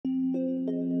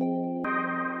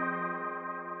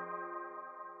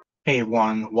Hey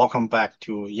everyone, welcome back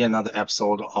to yet another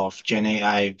episode of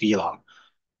GenAI Vlog.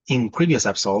 In previous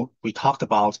episode, we talked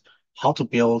about how to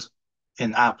build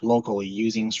an app locally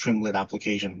using Streamlit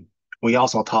application. We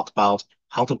also talked about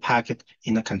how to pack it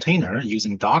in a container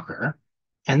using Docker.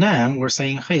 And then we're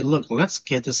saying, hey, look, let's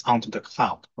get this onto the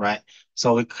cloud, right?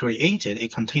 So we created a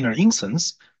container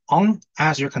instance on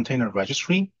Azure Container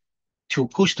Registry to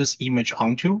push this image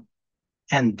onto,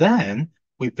 and then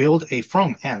we build a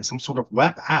front end, some sort of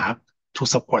web app to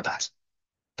support that.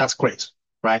 That's great,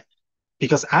 right?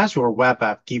 Because Azure Web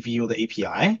App give you the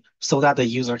API so that the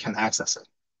user can access it.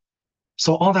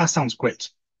 So all that sounds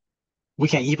great. We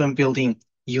can even build in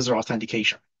user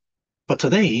authentication. But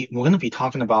today we're going to be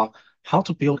talking about how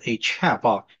to build a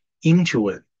chatbot into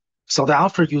it so that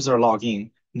after user log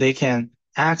in, they can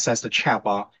access the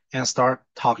chatbot and start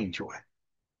talking to it.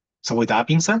 So with that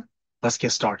being said, let's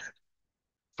get started.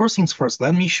 First things first,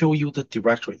 let me show you the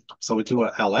directory. So we do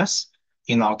a ls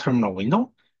in our terminal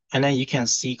window, and then you can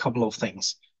see a couple of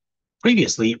things.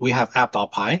 Previously, we have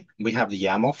app.py. We have the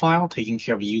YAML file taking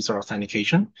care of user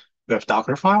authentication. We have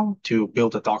Docker file to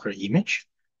build the Docker image,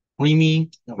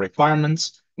 README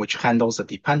requirements, which handles the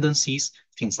dependencies,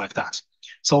 things like that.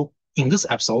 So in this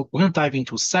episode, we're going to dive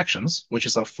into sections, which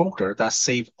is a folder that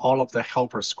saves all of the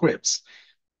helper scripts.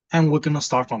 And we're going to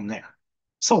start from there.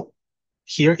 So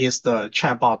here is the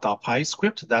chatbot.py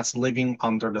script that's living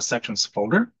under the sections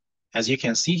folder. As you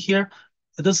can see here,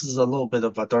 this is a little bit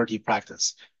of a dirty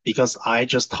practice because I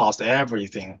just tossed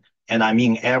everything, and I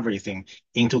mean everything,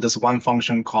 into this one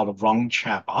function called run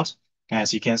chatbot.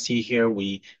 As you can see here,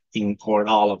 we import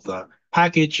all of the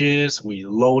packages, we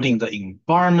loading the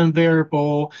environment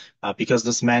variable because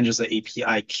this manages the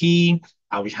API key.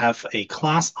 We have a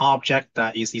class object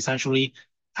that is essentially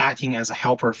acting as a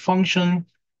helper function.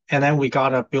 And then we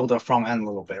gotta build a front end a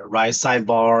little bit, right?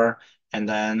 Sidebar and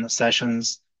then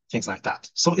sessions, things like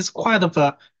that. So it's quite of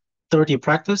a dirty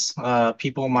practice.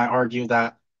 People might argue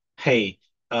that, hey,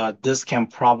 this can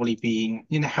probably be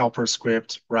in a helper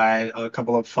script, right? A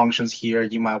couple of functions here,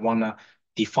 you might want to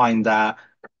define that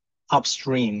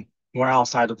upstream or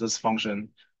outside of this function.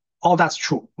 All that's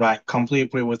true, right? Completely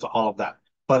agree with all of that.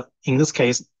 But in this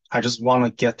case, I just want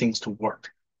to get things to work.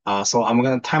 So I'm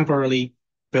going to temporarily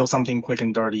build something quick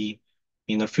and dirty.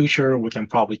 In the future, we can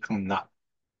probably clean that.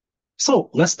 So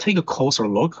let's take a closer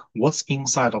look what's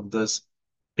inside of this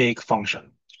big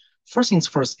function. First things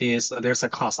first is there's a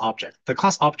class object. The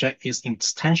class object is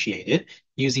instantiated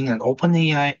using an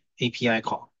OpenAI API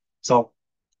call. So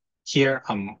here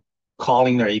I'm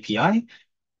calling their API,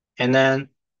 and then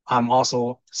I'm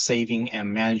also saving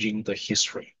and managing the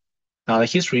history. Now the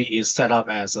history is set up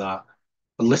as a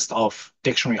list of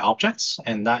dictionary objects,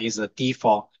 and that is a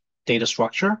default data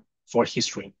structure for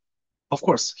history. Of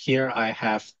course, here I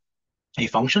have a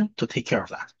function to take care of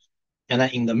that. And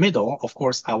then in the middle, of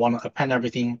course, I want to append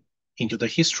everything into the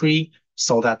history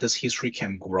so that this history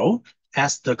can grow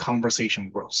as the conversation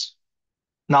grows.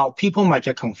 Now, people might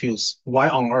get confused. Why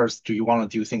on earth do you want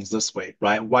to do things this way,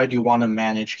 right? Why do you want to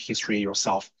manage history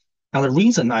yourself? Now, the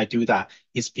reason I do that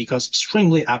is because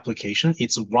Streamlit application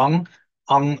is run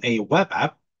on a web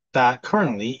app that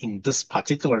currently in this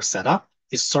particular setup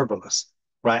is serverless,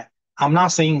 right? I'm not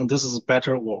saying this is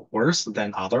better or worse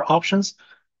than other options.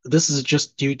 This is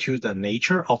just due to the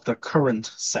nature of the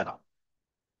current setup.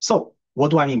 So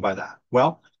what do I mean by that?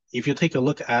 Well, if you take a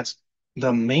look at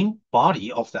the main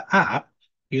body of the app,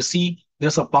 you see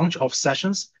there's a bunch of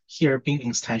sessions here being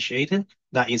instantiated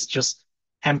that is just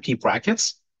empty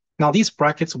brackets. Now these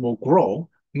brackets will grow,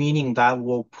 meaning that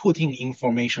we'll put in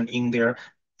information in there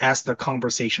as the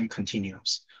conversation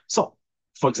continues. So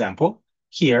for example,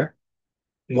 here,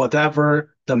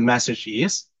 whatever the message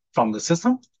is from the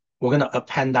system, we're going to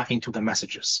append that into the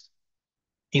messages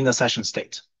in the session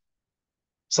state.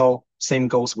 So same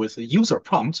goes with the user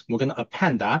prompt. We're going to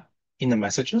append that in the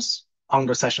messages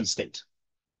under session state.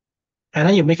 And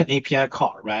then you make an API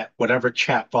call, right? Whatever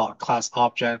chatbot class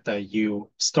object that you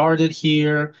started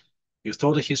here, you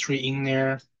throw the history in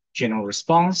there, general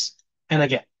response, and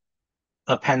again,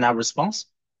 append that response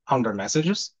under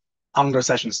messages, under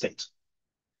session state.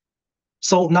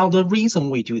 So now the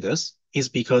reason we do this is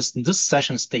because this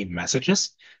session state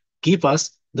messages give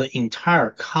us the entire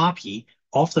copy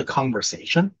of the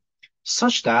conversation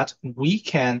such that we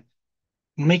can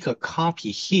make a copy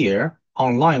here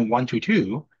on line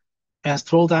 122 and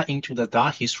throw that into the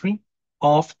dot history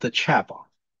of the chatbot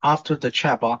after the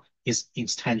chatbot is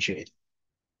instantiated.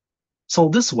 So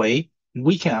this way,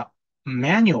 we can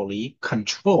manually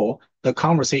control the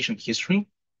conversation history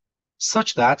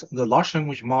such that the large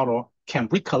language model can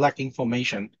recollect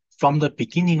information from the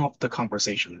beginning of the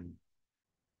conversation.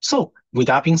 So with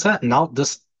that being said, now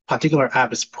this particular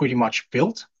app is pretty much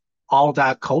built. All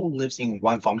that code lives in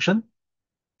one function.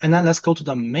 And then let's go to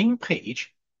the main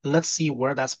page. Let's see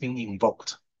where that's being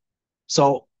invoked.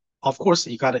 So of course,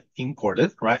 you got to import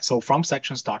it, right? So from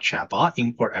sections.chatbot,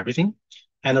 import everything.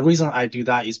 And the reason I do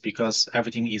that is because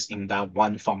everything is in that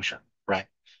one function, right?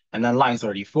 And then line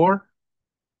 34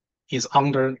 is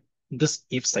under this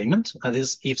if statement. And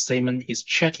this if statement is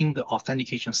checking the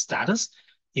authentication status.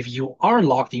 If you are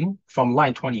logged in from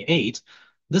line 28,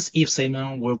 this if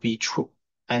statement will be true.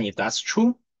 And if that's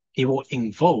true, it will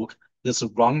invoke this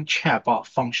run chatbot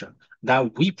function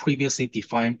that we previously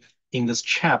defined in this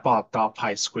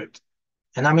chatbot.py script.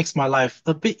 And that makes my life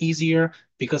a bit easier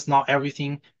because now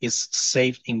everything is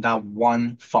saved in that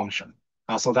one function.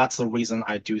 So that's the reason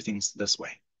I do things this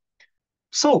way.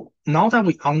 So now that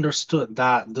we understood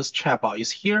that this chatbot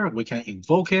is here, we can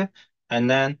invoke it, and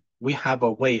then we have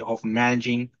a way of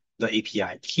managing the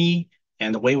API key.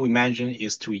 And the way we manage it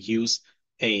is to use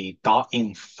a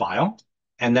 .in file.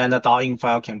 And then the .in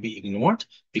file can be ignored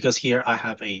because here I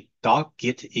have a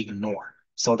 .git ignore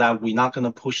so that we're not going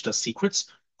to push the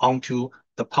secrets onto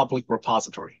the public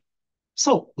repository.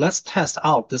 So let's test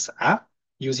out this app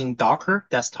using Docker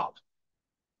desktop.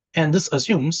 And this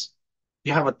assumes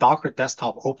you have a Docker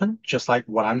desktop open, just like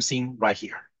what I'm seeing right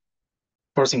here.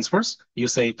 First things first, you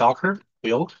say Docker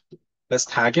build. Let's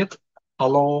tag it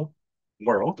hello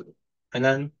world. And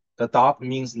then the dot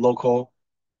means local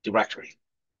directory.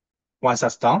 Once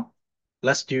that's done,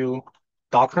 let's do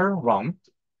Docker run.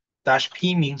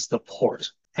 -p means the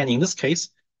port. And in this case,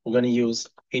 we're going to use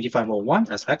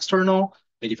 8501 as external,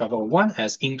 8501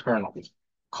 as internal.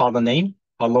 Call the name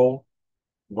hello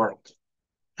world.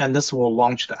 And this will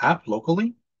launch the app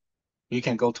locally. You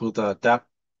can go to the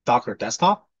Docker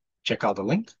desktop, check out the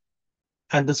link,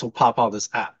 and this will pop out this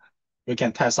app. We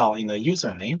can test out in the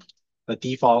username, the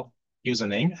default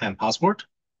username and password,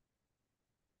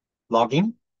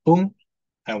 login, boom,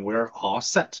 and we're all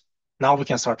set. Now we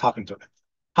can start talking to it.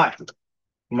 Hi,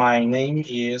 my name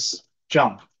is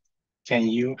John. Can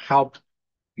you help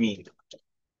me?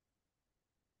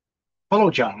 Hello,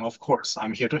 John. Of course,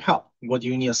 I'm here to help. What do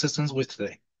you need assistance with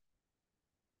today?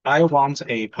 I want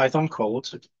a Python code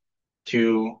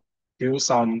to do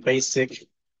some basic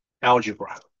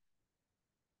algebra.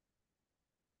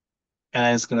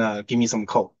 And it's gonna give me some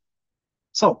code.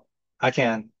 So I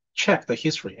can check the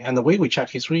history. And the way we check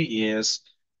history is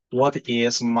what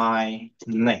is my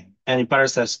name? And it better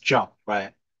says John,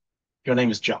 right? Your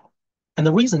name is John. And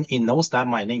the reason it knows that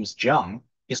my name is John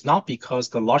is not because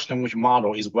the large language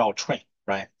model is well trained,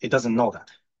 right? It doesn't know that.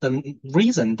 The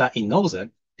reason that it knows it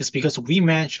is because we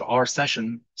managed our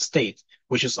session state,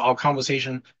 which is our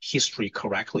conversation history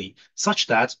correctly, such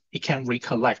that it can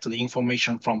recollect the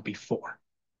information from before.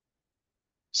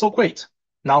 So great.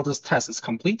 Now this test is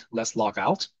complete. Let's log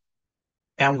out.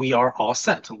 And we are all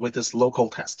set with this local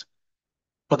test.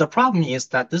 But the problem is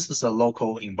that this is a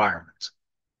local environment.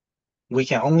 We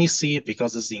can only see it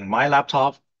because it's in my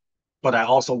laptop, but I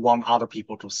also want other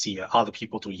people to see it, other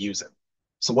people to use it.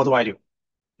 So what do I do?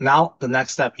 Now the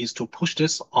next step is to push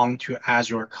this onto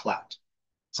Azure Cloud.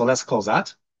 So let's close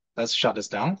that. Let's shut this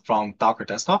down from Docker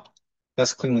desktop.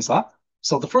 Let's clean this up.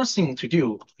 So the first thing to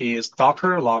do is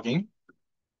Docker login.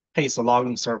 Paste the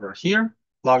login server here,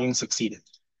 login succeeded.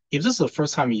 If this is the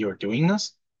first time you're doing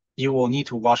this, you will need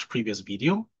to watch previous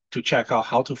video to check out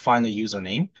how to find the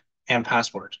username and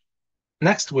password.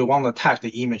 Next, we want to tag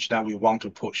the image that we want to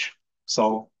push.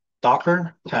 So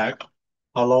Docker tag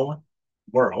hello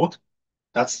world.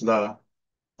 That's the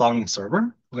login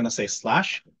server. We're going to say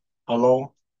slash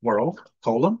hello world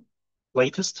colon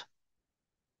latest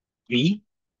v.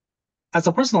 As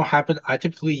a personal habit, I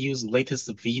typically use latest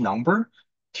v number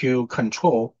to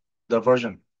control the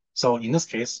version. So in this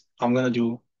case, I'm going to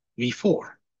do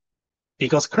v4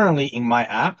 because currently in my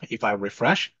app, if I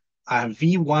refresh, I have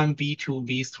v1, v2,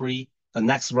 v3. The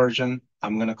next version,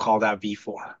 I'm going to call that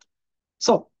v4.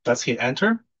 So let's hit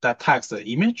enter. That tags the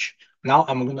image. Now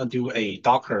I'm going to do a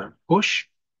Docker push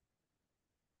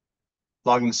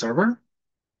login server.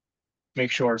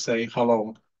 Make sure say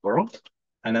hello world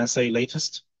and then say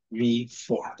latest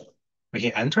v4. We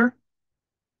hit enter.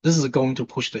 This is going to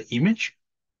push the image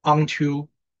onto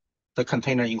the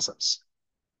container instance.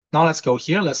 Now let's go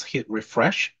here. Let's hit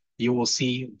refresh. You will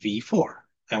see v4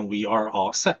 and we are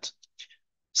all set.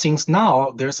 Since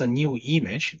now there's a new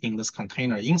image in this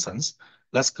container instance,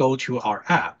 let's go to our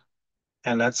app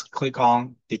and let's click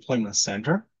on Deployment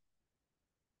Center.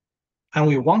 And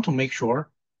we want to make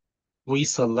sure we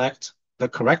select the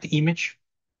correct image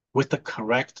with the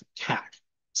correct tag.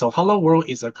 So hello world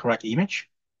is a correct image.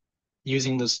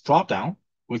 Using this dropdown,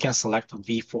 we can select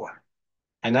v4.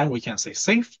 And then we can say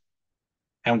save,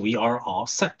 and we are all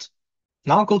set.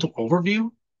 Now go to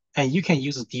overview, and you can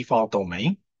use the default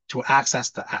domain to access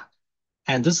the app.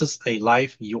 And this is a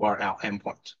live URL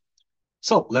endpoint.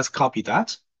 So let's copy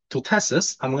that. To test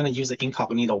this, I'm going to use the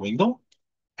incognito window,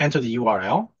 enter the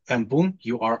URL, and boom,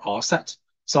 you are all set.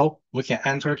 So we can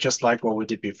enter just like what we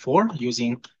did before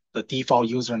using the default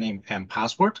username and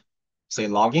password, say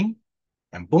login,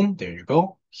 and boom, there you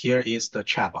go. Here is the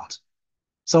chatbot.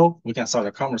 So we can start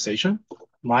a conversation.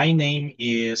 My name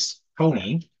is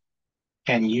Tony.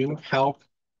 Can you help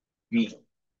me?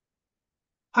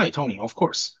 Hi, Tony. Of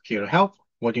course. Here to help.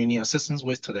 What do you need assistance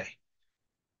with today?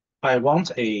 I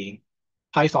want a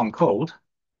Python code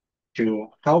to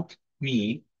help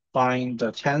me find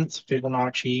the 10th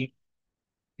Fibonacci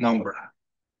number.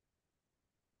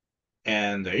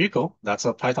 And there you go. That's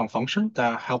a Python function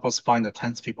that helps us find the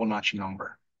 10th Fibonacci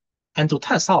number. And to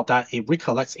test out that it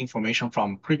recollects information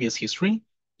from previous history,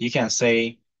 you can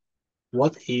say,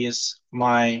 what is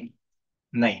my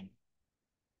name?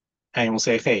 And it will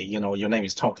say, hey, your name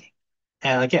is Tony.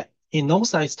 And again, it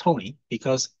knows that it's Tony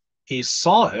because it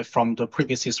saw it from the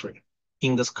previous history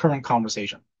in this current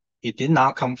conversation. It did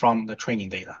not come from the training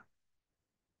data.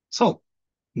 So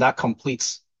that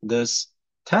completes this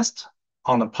test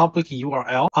on the public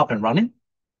URL up and running.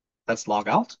 Let's log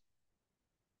out.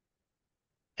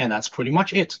 And that's pretty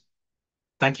much it.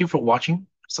 Thank you for watching.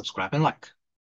 Subscribe and like.